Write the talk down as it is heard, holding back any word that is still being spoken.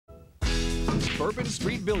Bourbon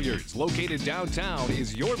Street Billiards, located downtown,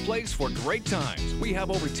 is your place for great times. We have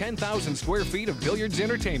over 10,000 square feet of billiards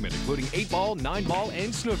entertainment, including 8-ball, 9-ball,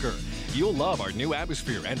 and snooker. You'll love our new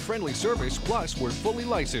atmosphere and friendly service, plus we're fully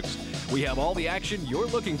licensed. We have all the action you're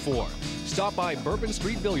looking for. Stop by Bourbon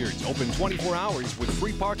Street Billiards, open 24 hours with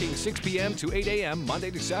free parking 6 p.m. to 8 a.m. Monday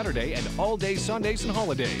to Saturday and all day Sundays and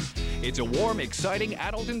holidays. It's a warm, exciting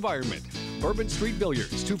adult environment. Bourbon Street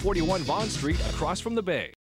Billiards, 241 Vaughn Street, across from the bay.